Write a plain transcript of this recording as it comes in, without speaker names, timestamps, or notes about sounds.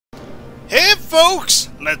Hey folks,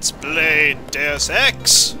 let's play Deus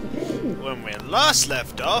Ex! When we last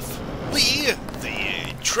left off, we,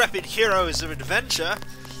 the intrepid heroes of adventure,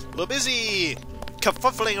 were busy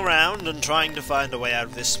kerfuffling around and trying to find a way out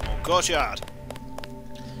of this small courtyard.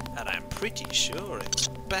 And I'm pretty sure it's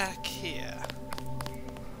back here.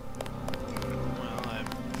 Well, I'm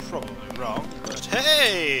probably wrong, but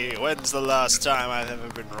hey! When's the last time I've ever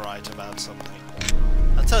been right about something?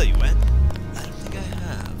 I'll tell you when. I don't think I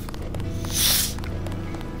have.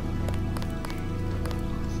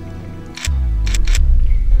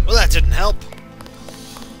 Well, that didn't help.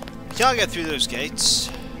 We can't get through those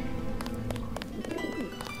gates.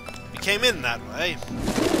 We came in that way.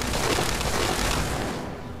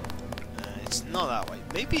 It's not that way.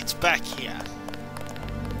 Maybe it's back here.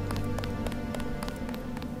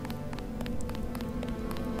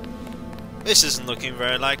 This isn't looking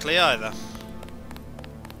very likely either.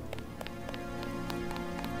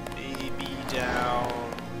 Maybe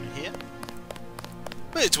down here?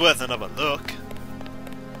 But it's worth another look.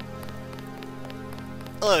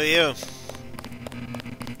 Hello, you.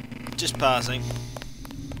 Just passing.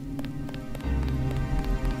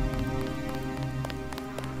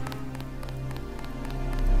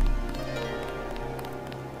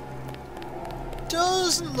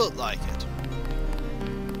 Doesn't look like it.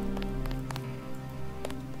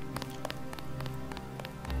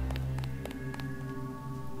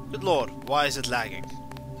 Good lord, why is it lagging?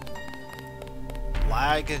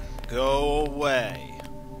 Lag, go away.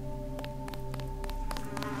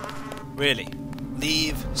 Really?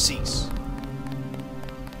 Leave, cease.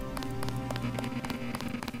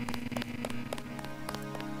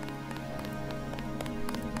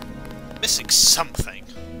 Missing something.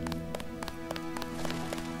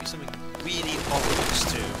 Something really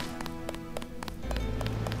obvious too.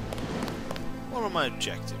 What are my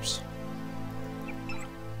objectives?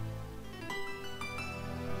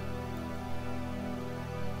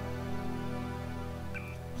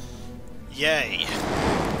 Yay.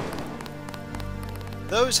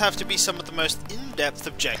 Those have to be some of the most in-depth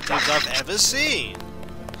objectives I've ever seen.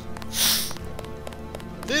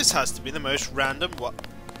 This has to be the most random one.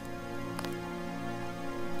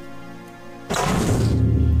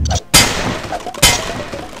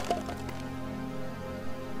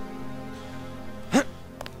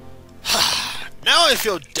 Now I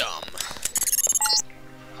feel dumb.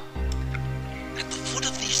 At the foot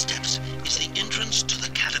of these steps is the entrance to the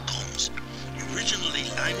Catacombs, originally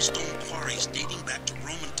limestone quarries dating back to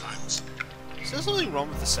Roman times. Is there something wrong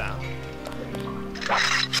with the sound?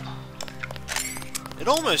 It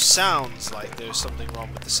almost sounds like there's something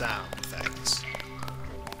wrong with the sound effects.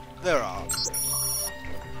 There are.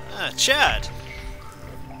 Ah, Chad!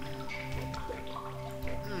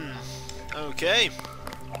 Okay.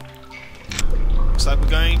 Looks like we're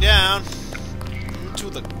going down into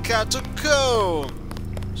the Catacombs.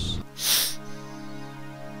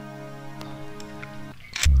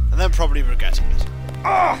 And then probably regretting it.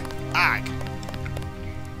 Ah! Ag!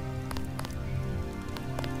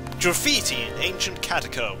 Graffiti in ancient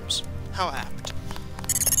catacombs. How apt.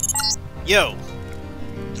 Yo!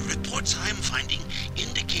 The reports I'm finding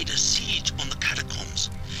indicate a siege on the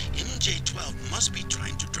Catacombs. MJ-12 must be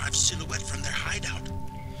trying to drive Silhouette from their hideout.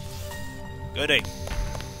 Goody.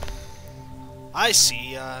 I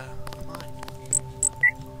see, mine.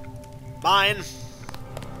 Mine!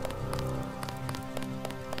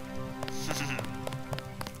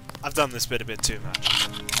 I've done this bit a bit too much.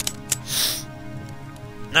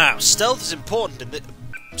 Now, stealth is important in this.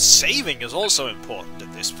 Saving is also important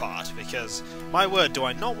in this part, because, my word, do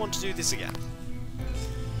I not want to do this again.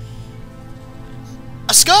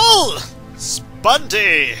 A skull!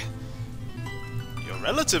 Spunty! Your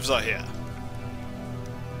relatives are here.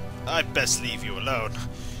 I'd best leave you alone,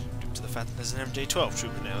 due to the fact that there's an MJ-12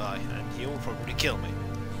 trooper nearby, and he will probably kill me.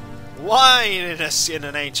 Wine in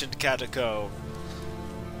an ancient catacomb.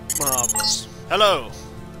 Marvelous. Hello.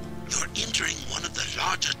 You're entering one of the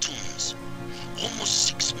larger tombs. Almost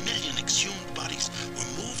 6 million exhumed bodies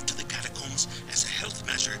were moved to the Catacombs as a health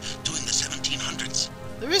measure during the 1700s.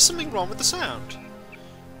 There is something wrong with the sound.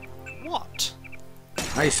 What?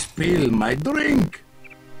 I spill my drink.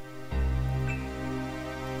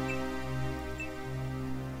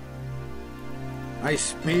 I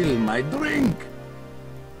spill my drink.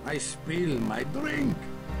 I spill my drink.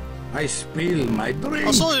 I spill my drink.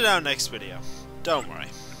 I'll sort it out next video. Don't worry.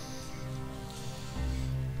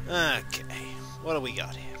 Okay, what do we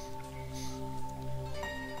got here?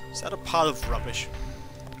 Is that a pile of rubbish?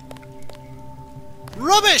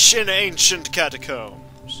 Rubbish in ancient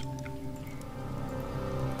catacombs!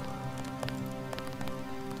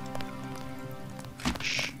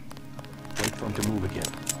 them to move again.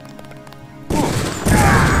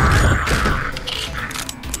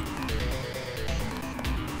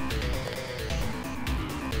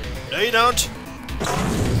 No, you don't.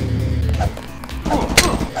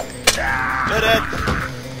 You're dead.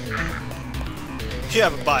 You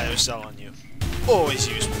have a bio cell on you. Always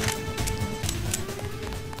useful.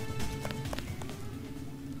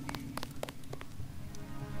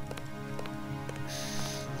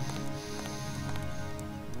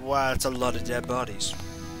 Wow, that's a lot of dead bodies.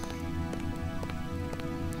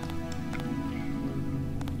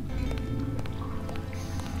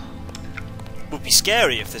 Would be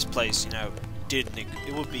scary if this place, you know, didn't.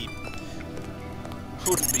 It would be.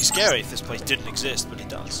 Wouldn't be scary if this place didn't exist, but it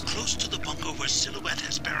does. Close to the bunker where Silhouette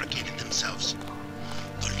has barricaded themselves.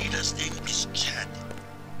 The leader's name is Chad.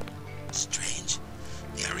 Strange.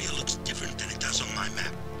 The area looks different than it does on my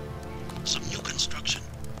map. Some new construction.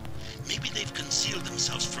 Maybe they've concealed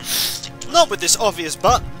themselves from domestic dwellers. Not with this obvious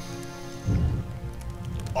button.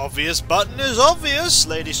 Obvious button is obvious,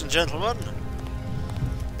 ladies and gentlemen.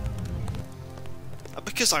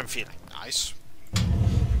 Because I'm feeling nice,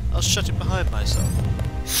 I'll shut it behind myself.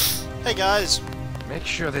 Hey guys. Make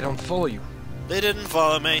sure they don't follow you. They didn't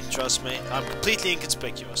follow me, trust me. I'm completely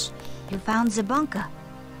inconspicuous. You found the bunker.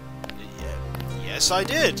 Yes, I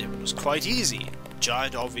did. It was quite easy.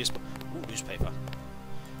 Giant, obvious. Ooh, newspaper.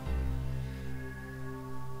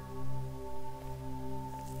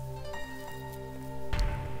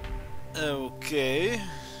 Okay.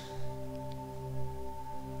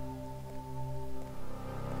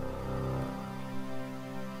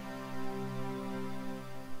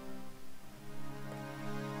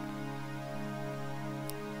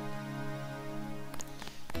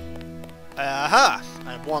 Aha!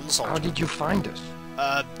 And one soldier. How did you find us?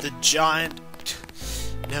 The giant...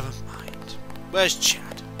 Never mind. Where's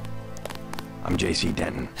Chad? I'm JC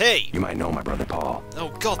Denton. Hey! You might know my brother Paul. Oh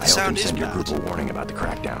god, the I helped sound him is send your bad. group a warning about the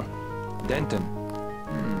crackdown. Denton.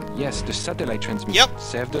 Yes, the satellite transmission. Yep.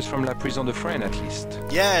 Saved us from La Prison de Fresnes, at least.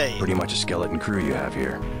 Yay! Pretty much a skeleton crew you have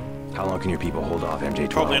here. How long can your people hold off MJ-12?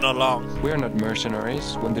 Probably not long. We're not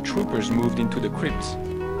mercenaries. When the troopers moved into the crypts,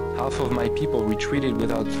 half of my people retreated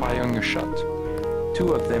without firing a shot.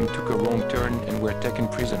 2 of them took a wrong turn and were taken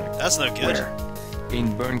prisoner. That's no good. Where?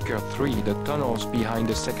 In Bunker 3, the tunnels behind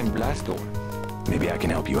the second blast door. Maybe I can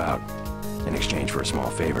help you out. In exchange for a small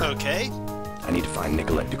favor. Okay. I need to find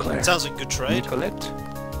Nicolette Duclair. Sounds like a good trade. Nicolette?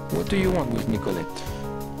 What do you want with Nicolette?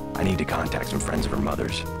 I need to contact some friends of her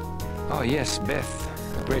mother's. Oh yes,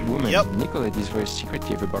 Beth. A great woman. Yep. Nicolette is very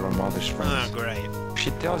secretive about her mother's friends. Oh, great.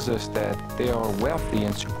 She tells us that they are wealthy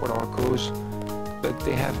and support our cause, but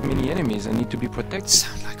they have many enemies and need to be protected.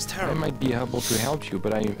 Sounds like I terrible. might be able to help you,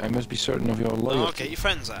 but I must be certain of your loyalty. Okay, your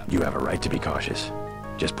friends out. You have a right to be cautious.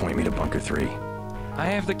 Just point me to Bunker 3. I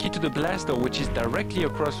have the key to the blast door, which is directly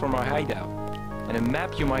across from our hideout, and a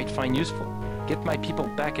map you might find useful. Get my people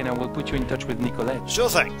back and I will put you in touch with Nicolette. Sure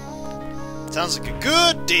thing. Sounds like a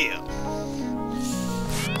good deal.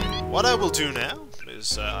 What I will do now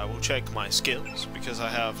is I will check my skills, because I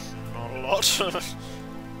have not a lot.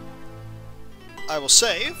 I will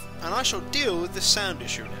save, and I shall deal with this sound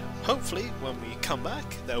issue now. Hopefully, when we come back,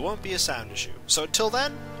 there won't be a sound issue. So until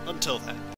then.